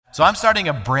So I'm starting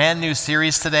a brand new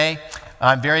series today.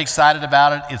 I'm very excited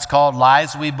about it. It's called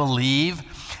Lies We Believe.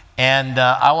 And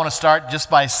I want to start just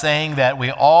by saying that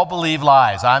we all believe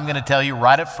lies. I'm going to tell you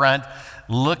right up front,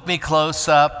 look me close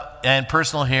up and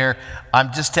personal here.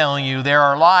 I'm just telling you there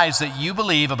are lies that you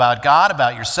believe about God,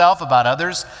 about yourself, about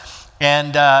others.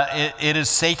 And it is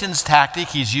Satan's tactic.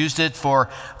 He's used it for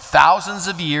thousands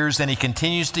of years, and he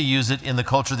continues to use it in the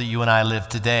culture that you and I live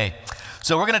today.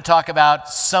 So we're going to talk about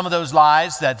some of those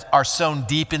lies that are sown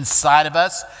deep inside of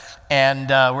us. And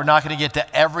we're not going to get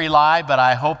to every lie, but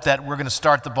I hope that we're going to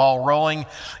start the ball rolling.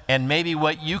 And maybe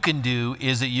what you can do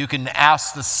is that you can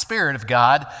ask the Spirit of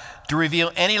God to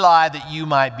reveal any lie that you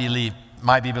might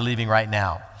be believing right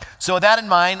now. So with that in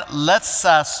mind, let's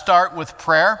start with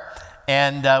prayer.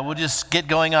 And we'll just get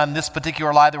going on this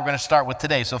particular lie that we're going to start with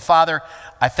today. So Father,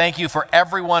 I thank you for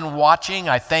everyone watching.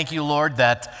 I thank you, Lord,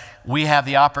 that we have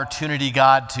the opportunity,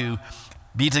 God, to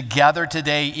be together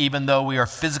today. Even though we are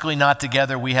physically not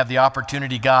together, we have the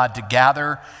opportunity, God, to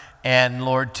gather and,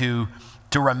 Lord, to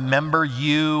remember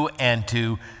you and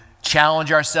to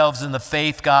challenge ourselves in the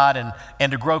faith, God,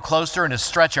 and to grow closer and to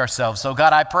stretch ourselves. So,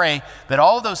 God, I pray that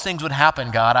all of those things would happen,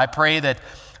 God. I pray that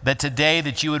today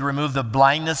that you would remove the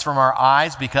blindness from our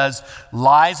eyes, because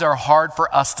lies are hard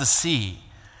for us to see.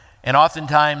 And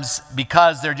oftentimes,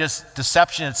 because they're just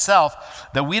deception itself,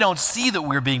 that we don't see that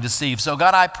we're being deceived. So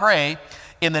God, I pray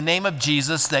in the name of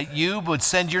Jesus that you would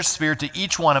send your Spirit to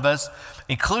each one of us,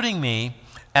 including me,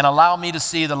 and allow me to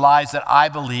see the lies that I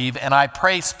believe. And I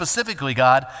pray specifically,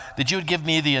 God, that you would give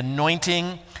me the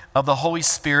anointing of the Holy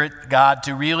Spirit, God,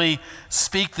 to really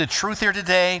speak the truth here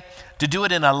today, to do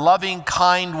it in a loving,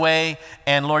 kind way,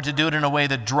 and Lord, to do it in a way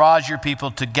that draws your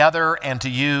people together and to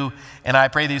you. And I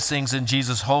pray these things in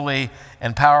Jesus' holy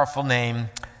and powerful name.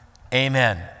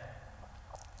 Amen.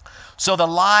 So the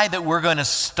lie that we're going to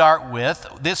start with,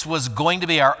 this was going to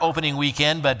be our opening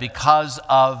weekend, but because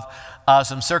of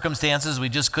some circumstances, we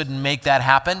just couldn't make that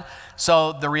happen.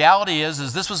 So the reality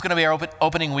is this was going to be our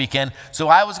opening weekend. So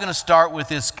I was going to start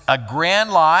with a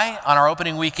grand lie on our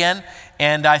opening weekend,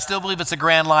 and I still believe it's a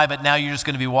grand lie, but now you're just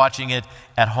going to be watching it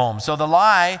at home. So the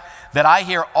lie that I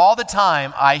hear all the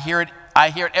time, I hear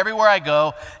it everywhere I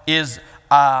go, is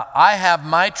I have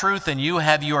my truth and you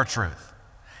have your truth.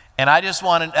 And I just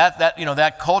wanted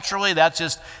that culturally, that's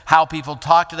just how people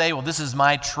talk today. Well, this is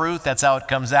my truth. That's how it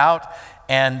comes out.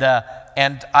 And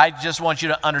I just want you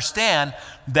to understand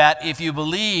that if you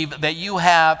believe that you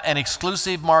have an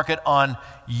exclusive market on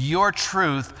your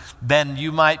truth, then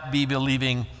you might be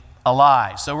believing a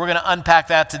lie. So we're going to unpack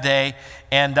that today.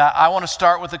 And I want to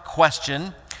start with a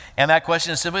question. And that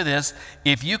question is simply this: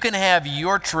 if you can have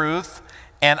your truth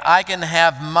and I can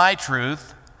have my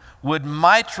truth, would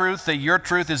my truth that your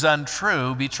truth is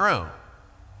untrue be true?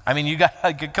 I mean,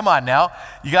 come on now.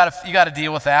 You got to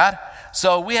deal with that.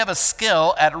 So we have a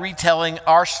skill at retelling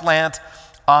our slant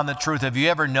on the truth. Have you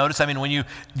ever noticed? I mean, when you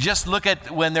just look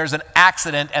at when there's an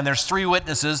accident and there's 3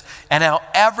 witnesses and how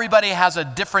everybody has a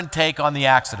different take on the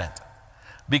accident.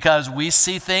 Because we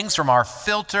see things from our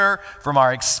filter, from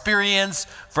our experience,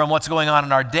 from what's going on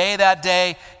in our day that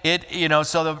day.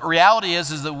 So the reality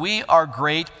is that we are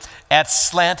great at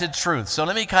slanted truth. So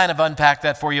let me kind of unpack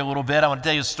that for you a little bit. I want to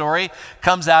tell you a story. It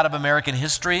comes out of American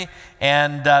history,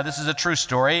 and this is a true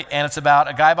story, and it's about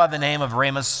a guy by the name of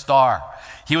Ramus Starr.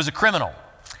 He was a criminal.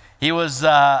 He was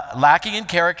lacking in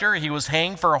character. He was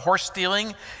hanged for horse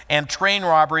stealing and train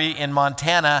robbery in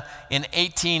Montana in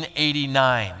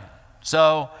 1889.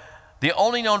 So the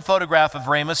only known photograph of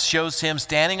Ramus shows him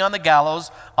standing on the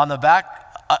gallows on the back,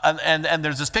 and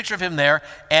there's this picture of him there,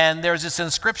 and there's this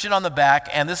inscription on the back,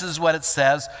 and this is what it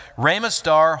says: Ramus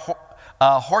Starr,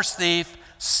 horse thief,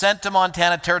 sent to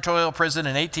Montana Territorial Prison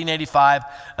in 1885,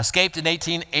 escaped in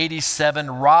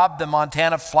 1887, robbed the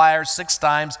Montana Flyers 6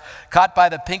 times, caught by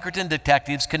the Pinkerton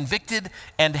detectives, convicted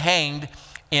and hanged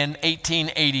in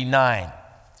 1889.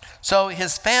 So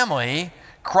his family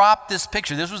cropped this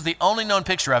picture. This was the only known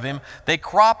picture of him. They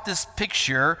cropped this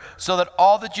picture so that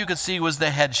all that you could see was the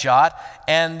headshot,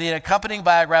 and the accompanying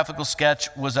biographical sketch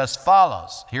was as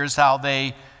follows. Here's how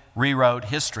they rewrote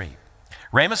history.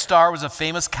 Ramus Starr was a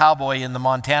famous cowboy in the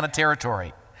Montana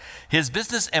Territory. His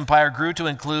business empire grew to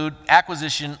include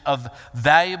acquisition of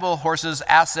valuable horses,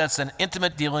 assets, and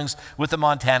intimate dealings with the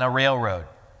Montana Railroad.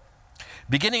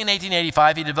 Beginning in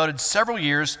 1885, he devoted several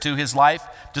years to his life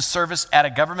to service at a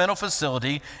governmental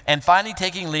facility, and finally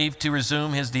taking leave to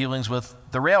resume his dealings with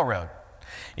the railroad.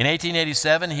 In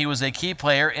 1887, he was a key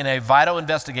player in a vital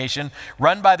investigation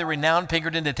run by the renowned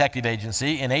Pinkerton Detective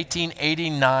Agency. In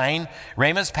 1889,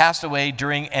 Ramus passed away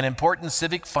during an important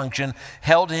civic function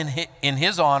held in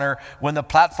his honor when the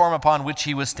platform upon which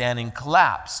he was standing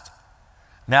collapsed.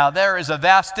 Now, there is a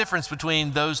vast difference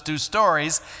between those two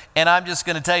stories, and I'm just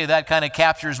going to tell you that kind of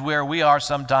captures where we are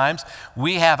sometimes.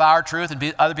 We have our truth,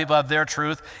 and other people have their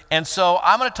truth. And so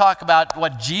I'm going to talk about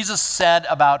what Jesus said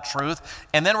about truth,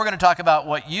 and then we're going to talk about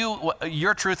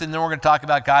your truth, and then we're going to talk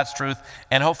about God's truth.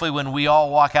 And hopefully when we all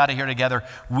walk out of here together,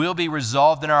 we'll be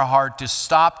resolved in our heart to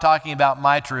stop talking about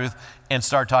my truth and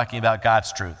start talking about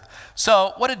God's truth.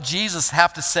 So what did Jesus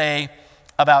have to say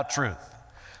about truth?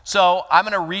 So I'm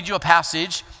going to read you a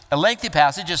passage, a lengthy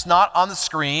passage. It's not on the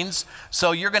screens,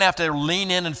 so you're going to have to lean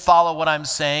in and follow what I'm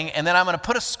saying. And then I'm going to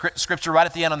put a scripture right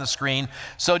at the end on the screen.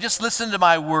 So just listen to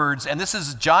my words. And this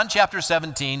is John chapter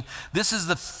 17. This is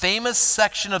the famous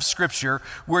section of Scripture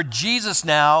where Jesus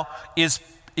now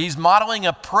he's modeling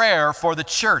a prayer for the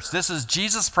church. This is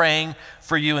Jesus praying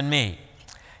for you and me.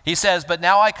 He says, "But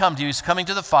now I come to you," he's coming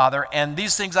to the Father, "and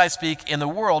these things I speak in the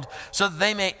world, so that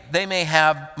they may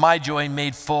have my joy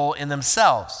made full in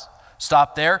themselves."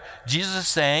 Stop there. Jesus is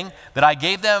saying that I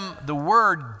gave them the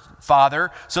word,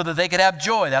 Father, so that they could have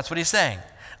joy. That's what he's saying.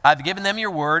 I've given them your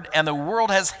word, and the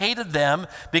world has hated them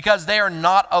because they are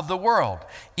not of the world,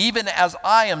 even as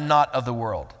I am not of the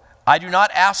world. I do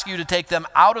not ask you to take them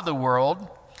out of the world,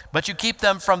 but you keep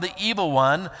them from the evil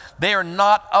one. They are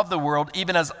not of the world,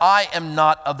 even as I am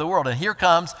not of the world. And here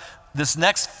comes this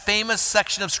next famous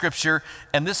section of Scripture,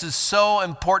 and this is so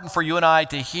important for you and I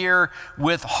to hear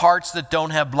with hearts that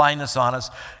don't have blindness on us.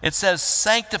 It says,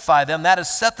 "Sanctify them," that is,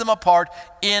 set them apart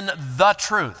in the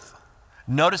truth.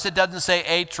 Notice it doesn't say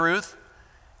a truth.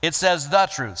 It says the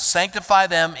truth. Sanctify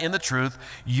them in the truth.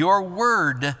 Your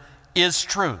word is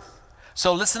truth.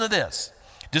 So listen to this.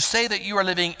 To say that you are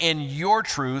living in your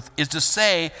truth is to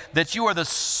say that you are the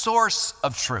source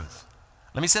of truth.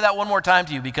 Let me say that one more time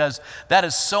to you because that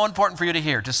is so important for you to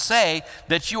hear. To say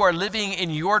that you are living in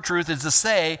your truth is to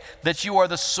say that you are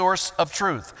the source of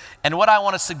truth. And what I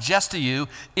want to suggest to you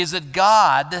is that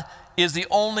God is the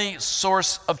only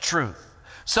source of truth.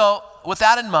 So with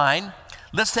that in mind,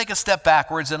 let's take a step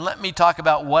backwards and let me talk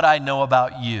about what I know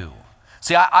about you.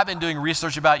 See, I've been doing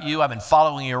research about you. I've been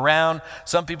following you around.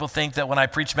 Some people think that when I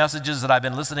preach messages that I've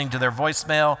been listening to their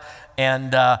voicemail,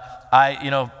 and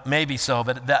maybe so,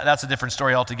 but that's a different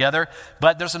story altogether.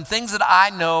 But there's some things that I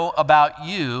know about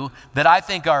you that I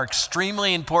think are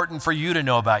extremely important for you to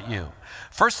know about you.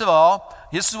 First of all,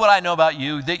 this is what I know about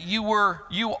you, that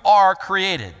you are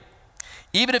created.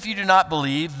 Even if you do not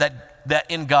believe that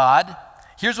in God,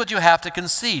 here's what you have to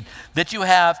concede, that you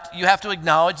have to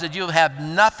acknowledge that you've had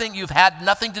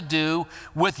nothing to do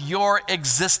with your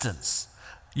existence.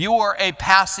 You are a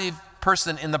passive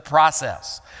person in the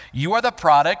process. You are the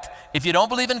product. If you don't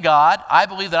believe in God, I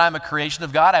believe that I'm a creation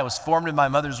of God. I was formed in my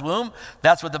mother's womb.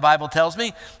 That's what the Bible tells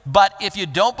me. But if you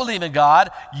don't believe in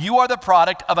God, you are the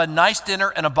product of a nice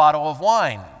dinner and a bottle of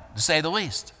wine, to say the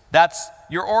least. That's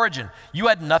your origin. You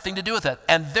had nothing to do with it.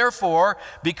 And therefore,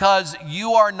 because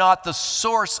you are not the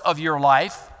source of your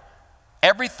life,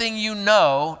 everything you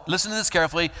know, listen to this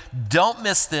carefully, don't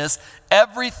miss this,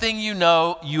 everything you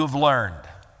know, you've learned.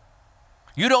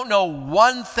 You don't know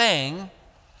one thing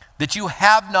that you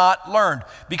have not learned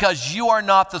because you are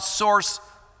not the source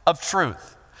of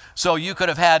truth. So you could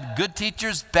have had good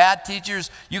teachers, bad teachers.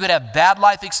 You could have bad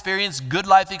life experience, good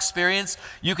life experience.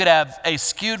 You could have a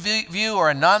skewed view or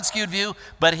a non-skewed view.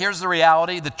 But here's the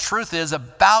reality. The truth is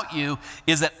about you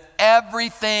is that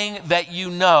everything that you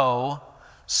know,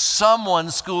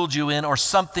 someone schooled you in or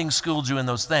something schooled you in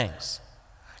those things.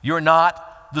 You're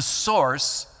not the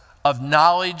source of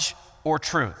knowledge or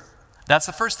truth. That's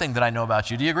the first thing that I know about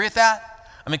you. Do you agree with that?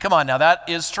 I mean, come on now, that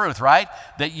is truth, right?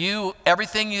 That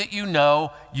everything that you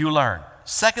know, you learn.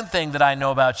 Second thing that I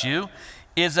know about you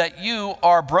is that you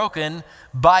are broken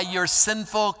by your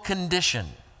sinful condition.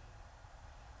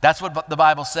 That's what the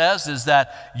Bible says, is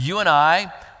that you and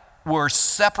I were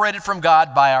separated from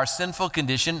God by our sinful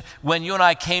condition. When you and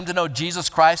I came to know Jesus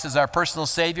Christ as our personal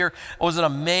Savior, it was an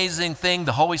amazing thing.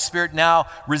 The Holy Spirit now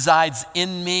resides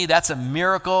in me. That's a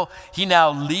miracle. He now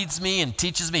leads me and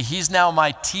teaches me. He's now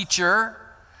my teacher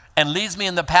and leads me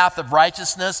in the path of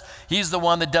righteousness. He's the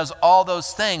one that does all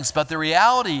those things. But the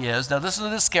reality is, now listen to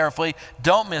this carefully,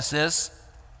 don't miss this,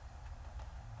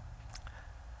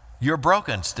 you're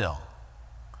broken still.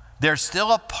 There's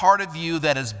still a part of you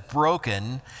that is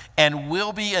broken and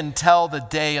will be until the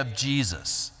day of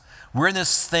Jesus. We're in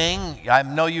this thing, I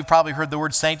know you've probably heard the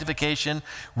word sanctification.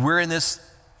 We're in this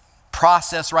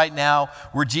process right now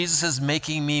where Jesus is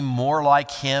making me more like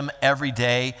him every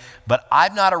day, but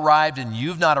I've not arrived and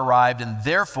you've not arrived, and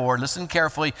therefore, listen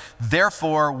carefully,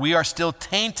 therefore we are still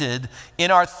tainted in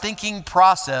our thinking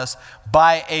process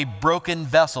by a broken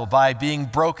vessel, by being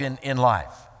broken in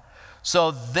life.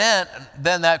 So then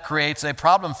that creates a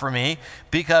problem for me,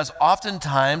 because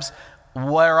oftentimes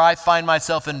where I find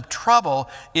myself in trouble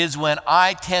is when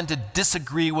I tend to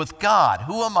disagree with God.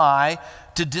 Who am I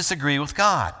to disagree with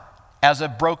God as a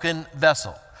broken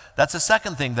vessel? That's the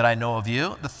second thing that I know of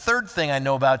you. The third thing I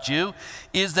know about you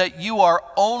is that you are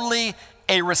only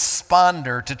a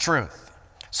responder to truth.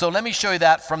 So let me show you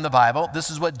that from the Bible. This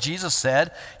is what Jesus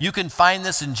said. You can find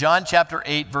this in John chapter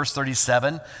 8, verse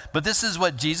 37. But this is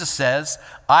what Jesus says: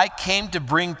 I came to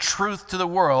bring truth to the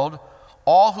world.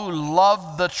 All who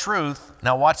love the truth,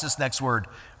 now watch this next word,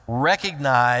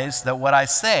 recognize that what I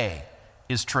say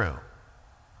is true.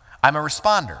 I'm a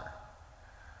responder.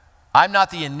 I'm not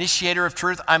the initiator of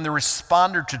truth. I'm the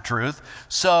responder to truth.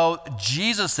 So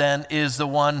Jesus then is the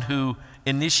one who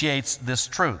initiates this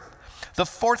truth. The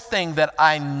fourth thing that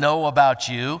I know about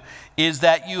you is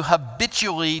that you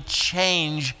habitually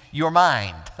change your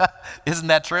mind. Isn't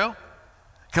that true?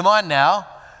 Come on now.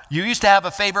 You used to have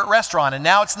a favorite restaurant, and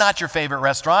now it's not your favorite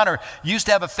restaurant. Or you used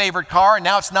to have a favorite car, and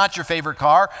now it's not your favorite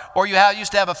car. Or you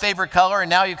used to have a favorite color, and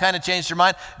now you kind of changed your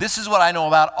mind. This is what I know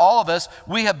about all of us.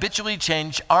 We habitually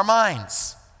change our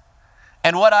minds.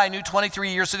 And what I knew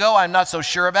 23 years ago, I'm not so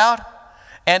sure about.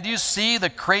 And do you see the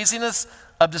craziness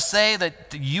of to say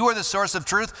that you are the source of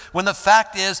truth, when the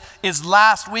fact is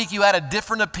last week you had a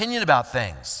different opinion about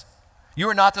things. You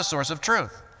are not the source of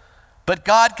truth. But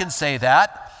God can say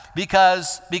that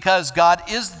because God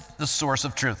is the source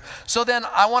of truth. So then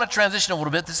I want to transition a little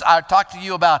bit. I talked to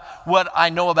you about what I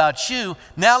know about you.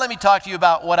 Now let me talk to you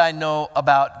about what I know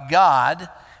about God,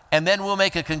 and then we'll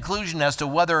make a conclusion as to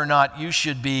whether or not you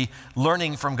should be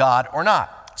learning from God or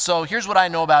not. So here's what I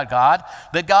know about God: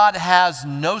 that God has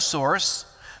no source,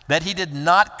 that he did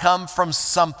not come from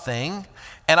something.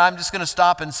 And I'm just going to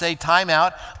stop and say, time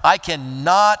out. I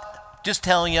cannot, just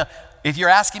telling you, if you're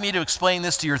asking me to explain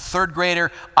this to your third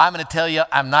grader, I'm going to tell you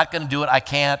I'm not going to do it. I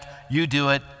can't. You do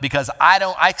it, because I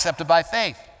accept it by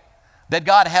faith. That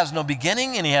God has no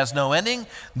beginning and he has no ending.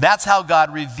 That's how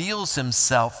God reveals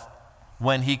himself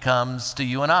when he comes to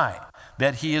you and I.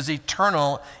 That he is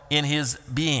eternal in his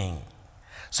being.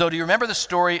 So do you remember the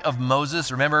story of Moses?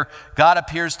 Remember, God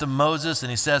appears to Moses and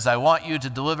he says, I want you to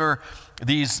deliver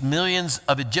these millions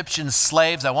of Egyptian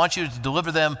slaves. I want you to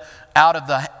deliver them out of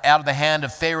the hand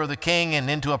of Pharaoh the king and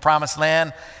into a promised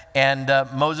land. And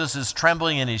Moses is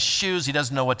trembling in his shoes. He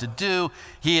doesn't know what to do.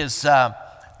 He is,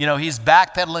 he's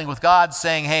backpedaling with God,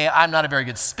 saying, hey, I'm not a very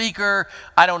good speaker.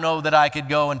 I don't know that I could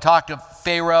go and talk to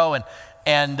Pharaoh.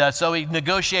 And so he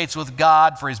negotiates with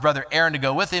God for his brother Aaron to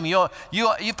go with him.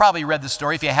 You've probably read the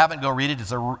story. If you haven't, go read it.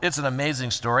 It's an amazing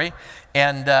story.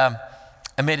 And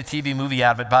I made a TV movie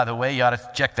out of it, by the way. You ought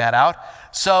to check that out.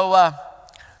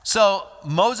 So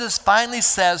Moses finally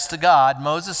says to God,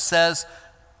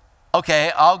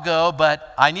 okay, I'll go,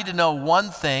 but I need to know one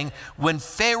thing. When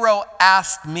Pharaoh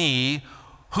asked me,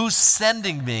 who's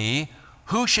sending me,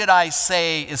 who should I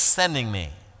say is sending me?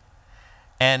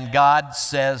 And God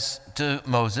says to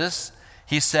Moses,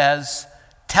 he says,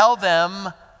 tell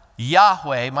them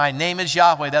Yahweh, my name is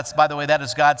Yahweh. By the way, that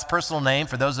is God's personal name.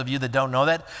 For those of you that don't know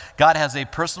that, God has a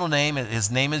personal name.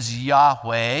 His name is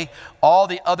Yahweh. All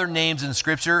the other names in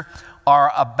Scripture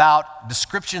are about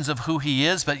descriptions of who he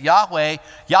is, but Yahweh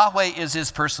is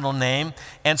his personal name.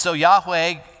 And so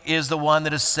Yahweh is the one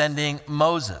that is sending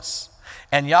Moses.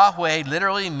 And Yahweh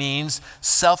literally means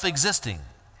self-existing.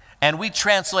 And we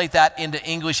translate that into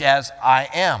English as I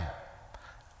am.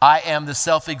 I am the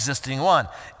self-existing one.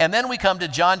 And then we come to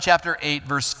John chapter 8,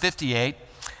 verse 58,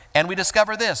 and we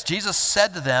discover this. Jesus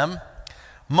said to them,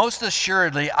 most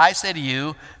assuredly, I say to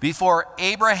you, before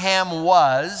Abraham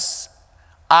was,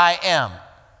 I am.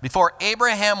 Before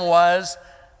Abraham was,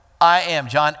 I am.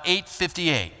 John 8,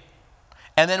 58.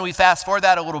 And then we fast forward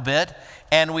that a little bit,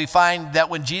 and we find that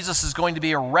when Jesus is going to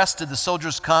be arrested, the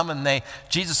soldiers come and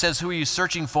Jesus says, who are you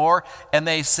searching for? And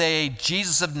they say,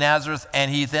 Jesus of Nazareth.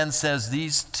 And he then says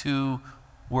these two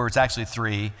words, actually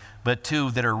three, but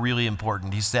two that are really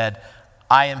important. He said,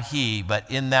 I am he. But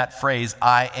in that phrase,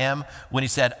 I am, when he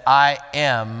said, I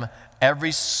am,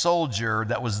 every soldier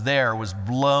that was there was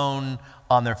blown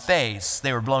on their face.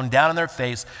 They were blown down on their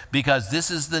face because this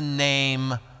is the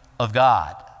name of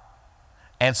God.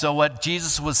 And so what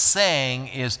Jesus was saying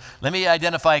is, let me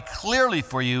identify clearly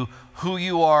for you who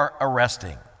you are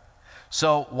arresting.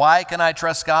 So why can I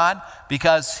trust God?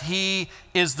 Because he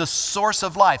is the source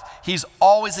of life. He's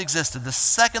always existed. The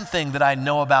second thing that I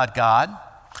know about God,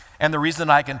 and the reason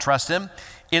I can trust him,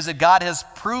 is that God has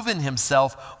proven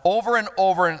himself over and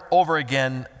over and over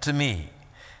again to me.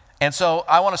 And so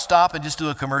I want to stop and just do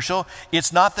a commercial.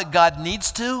 It's not that God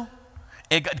needs to.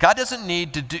 God does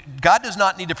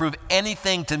not need to prove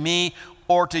anything to me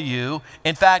or to you.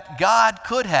 In fact, God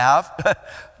could have,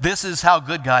 this is how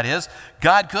good God is,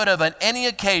 God could have on any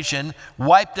occasion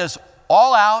wiped us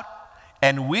all out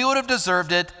and we would have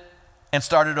deserved it and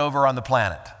started over on the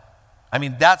planet. I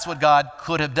mean, that's what God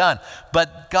could have done.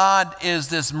 But God is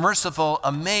this merciful,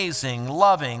 amazing,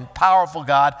 loving, powerful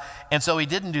God, and so he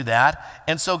didn't do that.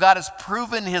 And so God has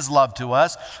proven his love to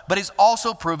us, but he's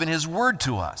also proven his word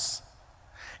to us.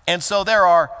 And so there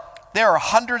are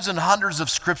hundreds and hundreds of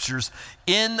scriptures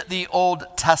in the Old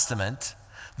Testament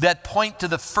that point to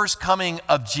the first coming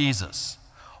of Jesus.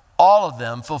 All of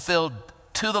them fulfilled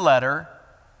to the letter.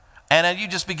 And then you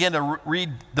just begin to read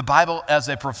the Bible as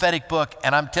a prophetic book,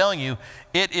 and I'm telling you,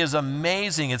 it is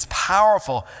amazing, it's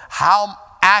powerful how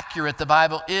accurate the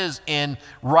Bible is in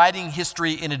writing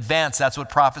history in advance. That's what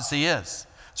prophecy is.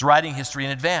 It's writing history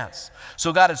in advance.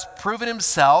 So God has proven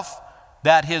himself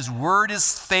that his word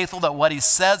is faithful, that what he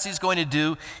says he's going to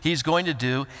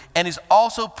do, and he's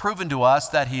also proven to us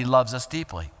that he loves us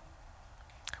deeply.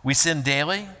 We sin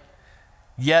daily,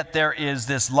 yet there is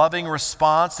this loving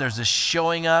response, there's this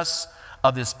showing us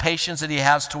of this patience that he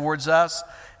has towards us,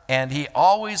 and he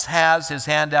always has his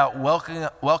hand out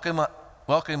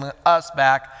welcoming us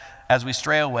back as we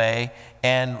stray away,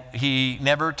 and he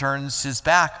never turns his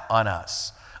back on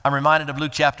us. I'm reminded of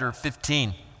Luke chapter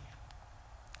 15,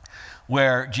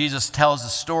 where Jesus tells the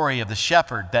story of the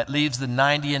shepherd that leaves the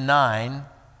 99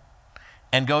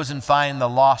 and goes and finds the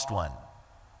lost one.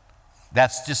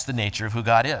 That's just the nature of who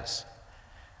God is.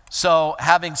 So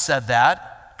having said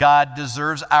that, God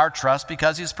deserves our trust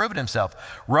because he's proven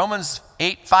himself. Romans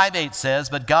 5:8 says,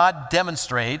 but God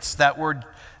demonstrates, that word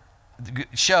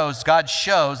shows, God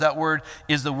shows, that word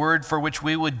is the word for which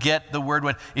we would get the word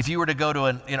when, if you were to go to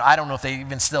I don't know if they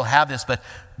even still have this, but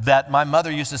that my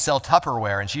mother used to sell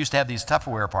Tupperware, and she used to have these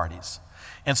Tupperware parties.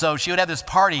 And so she would have this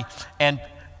party, and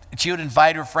she would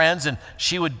invite her friends, and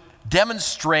she would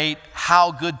demonstrate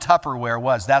how good Tupperware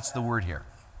was. That's the word here.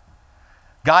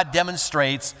 God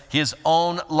demonstrates his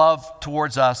own love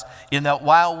towards us in that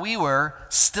while we were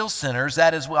still sinners,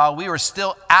 that is, while we were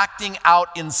still acting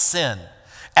out in sin,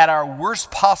 at our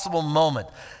worst possible moment.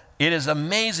 It is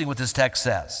amazing what this text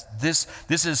says. This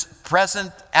is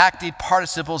present active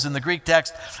participles in the Greek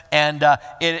text, and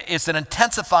it's an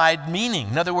intensified meaning.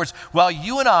 In other words, while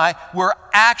you and I were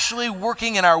actually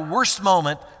working in our worst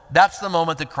moment, that's the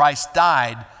moment that Christ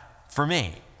died for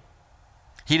me.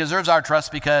 He deserves our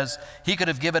trust because he could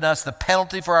have given us the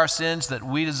penalty for our sins that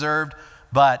we deserved,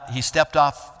 but he stepped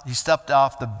off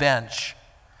the bench,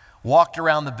 walked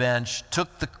around the bench,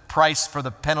 took the price for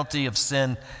the penalty of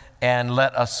sin, and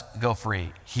let us go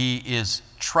free. He is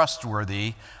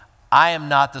trustworthy. I am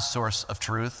not the source of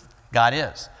truth. God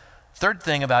is. Third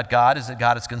thing about God is that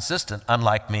God is consistent,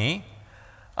 unlike me.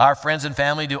 Our friends and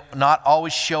family do not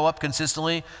always show up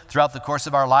consistently throughout the course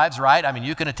of our lives, right? I mean,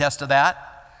 you can attest to that.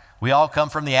 We all come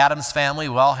from the Addams family.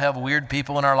 We all have weird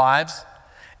people in our lives.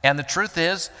 And the truth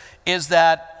is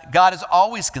that God is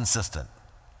always consistent.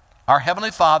 Our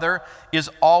Heavenly Father is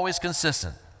always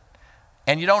consistent.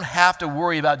 And you don't have to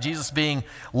worry about Jesus being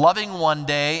loving one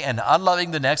day and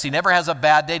unloving the next. He never has a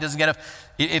bad day, doesn't get up.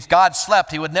 If God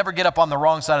slept, he would never get up on the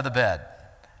wrong side of the bed.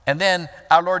 And then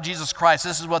our Lord Jesus Christ,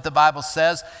 this is what the Bible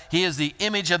says. He is the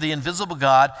image of the invisible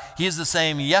God. He is the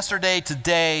same yesterday,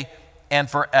 today, and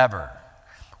forever.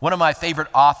 One of my favorite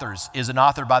authors is an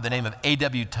author by the name of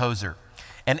A.W. Tozer.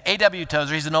 And A.W.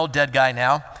 Tozer, he's an old dead guy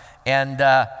now, and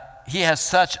he has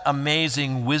such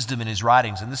amazing wisdom in his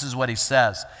writings. And this is what he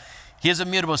says. He is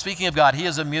immutable. Speaking of God, he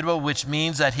is immutable, which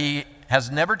means that he has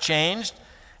never changed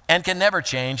and can never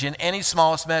change in any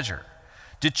smallest measure.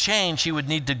 To change, he would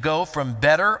need to go from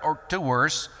better to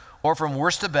worse, or from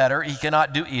worse to better. He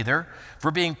cannot do either. For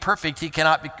being perfect, he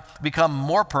cannot become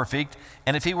more perfect.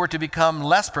 And if he were to become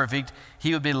less perfect,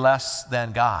 he would be less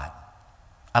than God.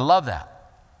 I love that.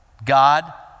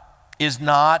 God is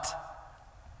not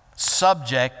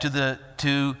subject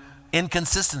to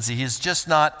inconsistency. He is just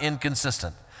not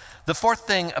inconsistent. The fourth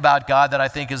thing about God that I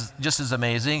think is just as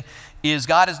amazing is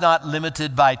God is not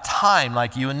limited by time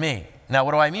like you and me. Now,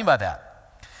 what do I mean by that?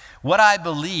 What I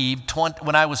believed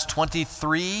when I was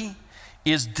 23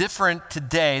 is different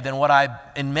today than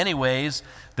in many ways,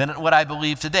 than what I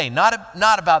believe today. Not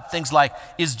about things like,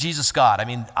 is Jesus God? I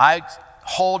mean, I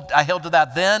I held to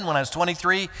that then when I was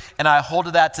 23, and I hold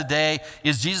to that today.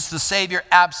 Is Jesus the Savior?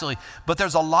 Absolutely. But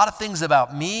there's a lot of things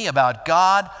about me, about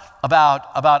God,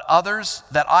 about others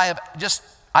that I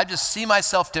just see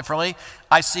myself differently.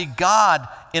 I see God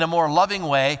in a more loving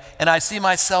way, and I see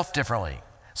myself differently.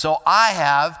 So I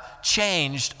have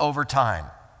changed over time.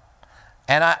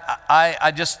 And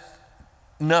I just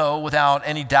know without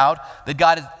any doubt that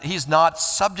God, he's not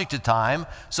subject to time,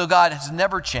 so God has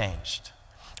never changed.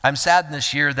 I'm saddened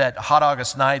this year that Hot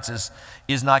August Nights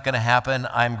is not going to happen.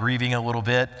 I'm grieving a little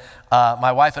bit.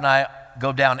 My wife and I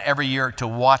go down every year to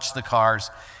watch the cars,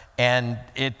 and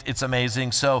it's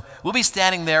amazing. So we'll be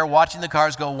standing there watching the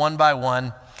cars go one by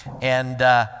one, and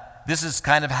this is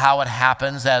kind of how it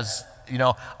happens. As you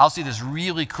know, I'll see this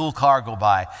really cool car go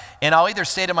by, and I'll either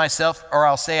say to myself or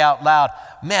I'll say out loud,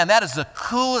 "Man, that is the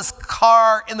coolest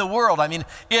car in the world. I mean,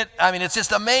 it's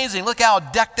just amazing. Look how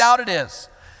decked out it is."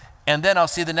 And then I'll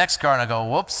see the next car and I go,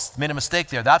 "Whoops, made a mistake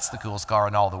there. That's the coolest car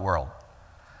in all the world."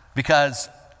 Because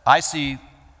I see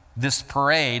this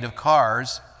parade of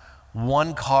cars,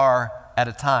 one car at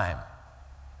a time.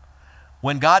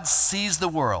 When God sees the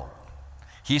world,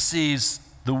 he sees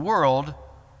the world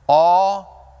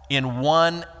all in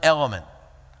one element.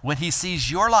 When he sees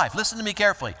your life, listen to me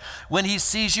carefully. When he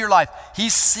sees your life,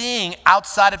 he's seeing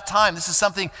outside of time. This is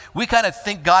something we kind of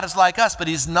think God is like us, but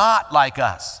he's not like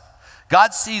us.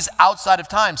 God sees outside of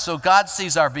time. So God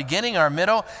sees our beginning, our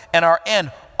middle, and our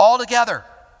end all together.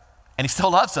 And he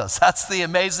still loves us. That's the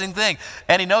amazing thing.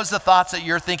 And he knows the thoughts that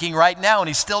you're thinking right now, and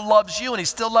he still loves you, and he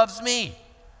still loves me.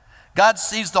 God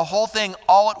sees the whole thing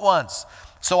all at once.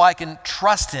 So I can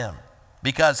trust him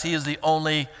because he is the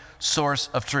only source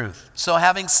of truth. So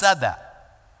having said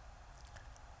that,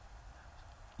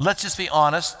 let's just be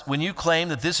honest. When you claim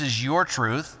that this is your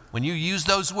truth, when you use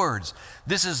those words,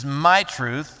 "This is my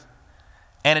truth,"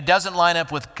 and it doesn't line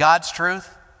up with God's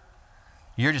truth,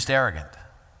 you're just arrogant.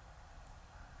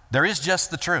 There is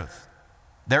just the truth.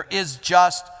 There is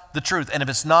just the truth. And if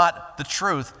it's not the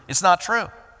truth, it's not true.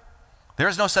 There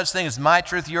is no such thing as my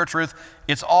truth, your truth.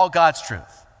 It's all God's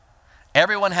truth.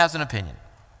 Everyone has an opinion.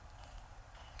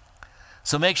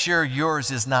 So make sure yours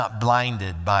is not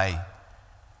blinded by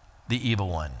the evil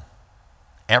one.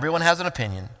 Everyone has an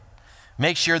opinion.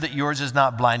 Make sure that yours is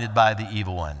not blinded by the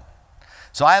evil one.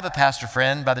 So I have a pastor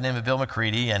friend by the name of Bill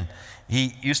McCready, and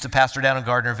he used to pastor down in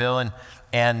Gardnerville,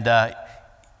 and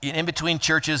in between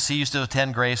churches, he used to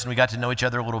attend Grace, and we got to know each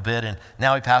other a little bit, and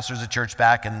now he pastors a church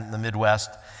back in the Midwest.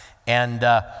 And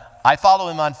I follow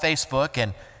him on Facebook,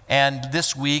 and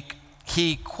this week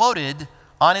he quoted,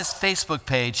 on his Facebook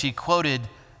page, he quoted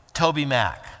Toby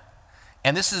Mac.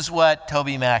 And this is what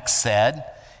Toby Mac said.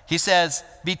 He says,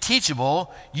 "Be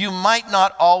teachable, you might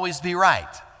not always be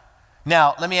right."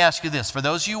 Now, let me ask you this. For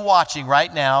those of you watching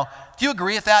right now, do you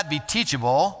agree with that? Be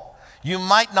teachable. You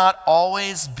might not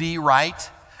always be right.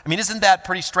 I mean, isn't that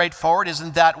pretty straightforward?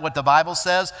 Isn't that what the Bible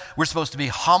says? We're supposed to be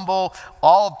humble.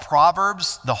 All of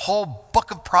Proverbs, the whole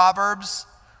book of Proverbs,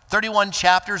 31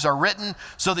 chapters are written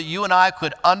so that you and I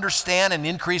could understand and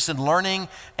increase in learning,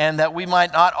 and that we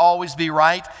might not always be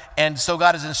right. And so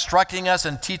God is instructing us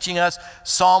and teaching us.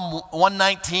 Psalm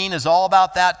 119 is all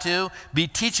about that too. Be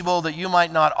teachable that you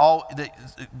might not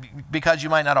because you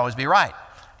might not always be right.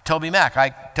 Toby Mac,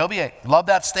 Toby, I love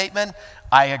that statement.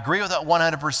 I agree with it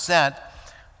 100%.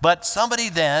 But somebody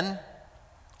then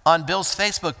on Bill's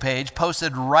Facebook page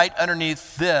posted right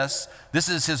underneath this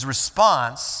is his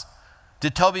response to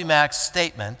Toby Mac's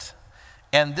statement,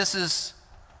 and this is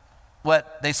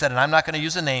what they said, and I'm not going to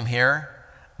use a name here.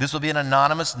 This will be an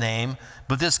anonymous name,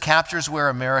 but this captures where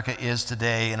America is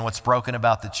today and what's broken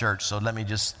about the church. So let me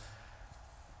just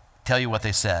tell you what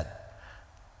they said.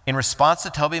 In response to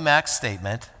Toby Mac's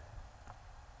statement,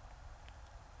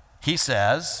 he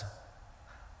says,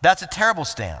 "That's a terrible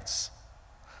stance."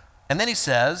 And then he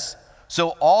says, "So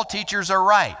all teachers are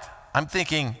right." I'm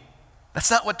thinking, that's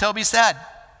not what Toby said.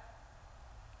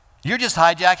 You're just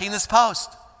hijacking this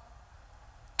post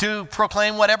to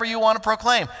proclaim whatever you want to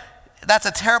proclaim. That's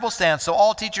a terrible stance. So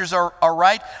all teachers are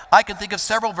right. I can think of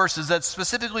several verses that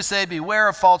specifically say, "Beware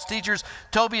of false teachers."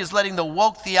 Toby is letting the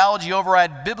woke theology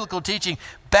override biblical teaching.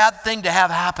 Bad thing to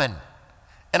have happen.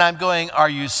 And I'm going, are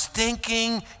you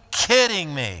stinking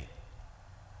kidding me?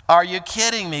 Are you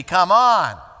kidding me? Come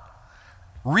on.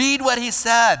 Read what he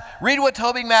said. Read what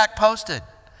Toby Mac posted.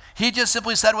 He just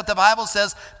simply said what the Bible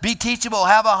says: be teachable,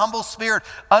 have a humble spirit,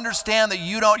 understand that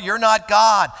you're not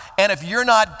God. And if you're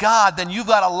not God, then you've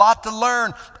got a lot to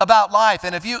learn about life.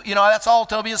 And if that's all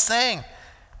Toby is saying.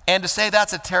 And to say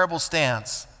that's a terrible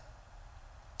stance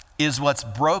is what's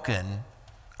broken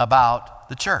about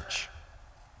the church.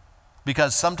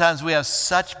 because sometimes we have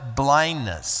such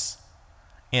blindness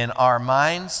in our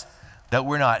minds that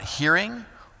we're not hearing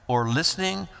or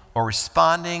listening or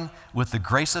responding with the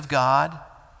grace of God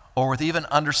or with even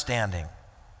understanding.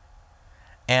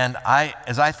 And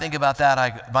as I think about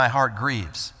that, my heart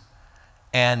grieves.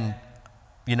 And,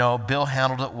 Bill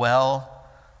handled it well,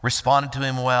 responded to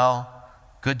him well.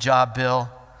 Good job, Bill.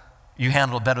 You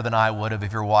handled it better than I would have.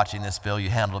 If you're watching this, Bill, you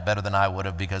handled it better than I would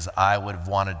have, because I would have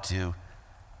wanted to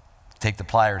take the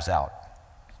pliers out.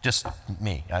 Just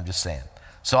me, I'm just saying.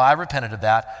 So I repented of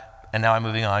that, and now I'm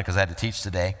moving on because I had to teach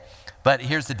today. But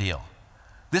here's the deal.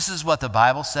 This is what the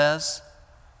Bible says.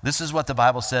 This is what the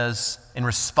Bible says in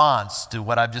response to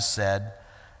what I've just said.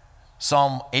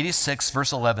 Psalm 86,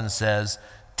 verse 11 says,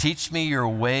 "Teach me your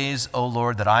ways, O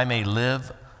Lord, that I may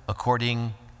live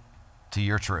according to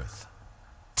your truth."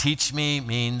 Teach me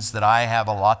means that I have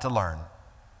a lot to learn.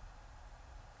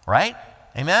 Right?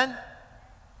 Amen?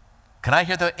 Can I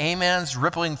hear the amens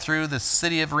rippling through the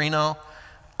city of Reno?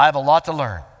 I have a lot to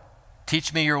learn.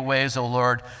 Teach me your ways, O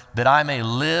Lord, that I may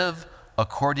live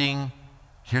according,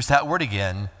 here's that word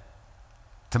again,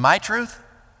 to my truth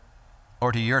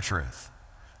or to your truth?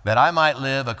 That I might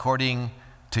live according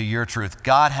to your truth.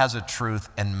 God has a truth,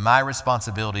 and my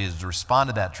responsibility is to respond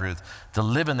to that truth, to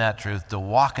live in that truth, to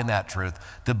walk in that truth,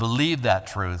 to believe that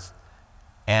truth.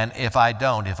 And if I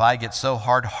don't, if I get so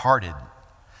hard-hearted,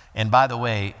 and by the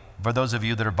way, for those of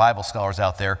you that are Bible scholars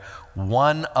out there,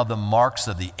 one of the marks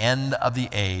of the end of the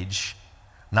age,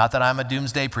 not that I'm a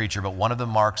doomsday preacher, but one of the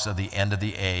marks of the end of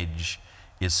the age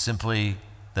is simply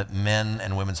that men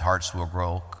and women's hearts will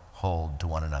grow cold to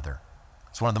one another.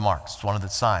 It's one of the marks. It's one of the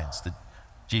signs that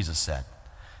Jesus said.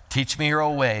 Teach me your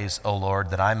ways, O Lord,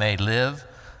 that I may live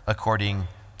according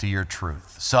to your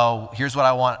truth. So here's what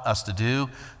I want us to do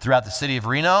throughout the city of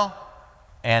Reno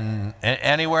and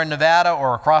anywhere in Nevada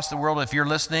or across the world. If you're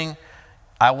listening,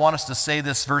 I want us to say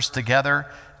this verse together.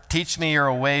 Teach me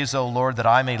your ways, O Lord, that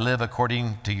I may live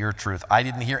according to your truth. I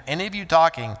didn't hear any of you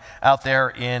talking out there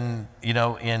in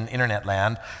internet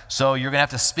land. So you're going to have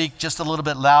to speak just a little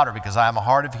bit louder because I'm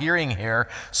hard of hearing here.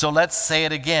 So let's say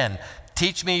it again.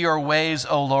 Teach me your ways,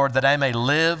 O Lord, that I may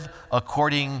live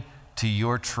according to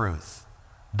your truth.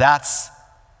 That's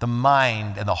the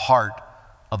mind and the heart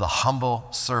of the humble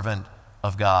servant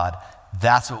of God.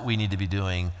 That's what we need to be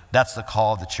doing. That's the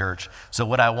call of the church. So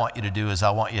what I want you to do is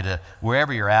I want you to,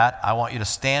 wherever you're at, I want you to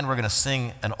stand. We're going to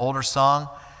sing an older song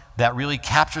that really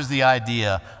captures the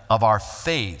idea of our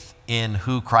faith in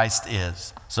who Christ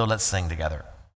is. So let's sing together.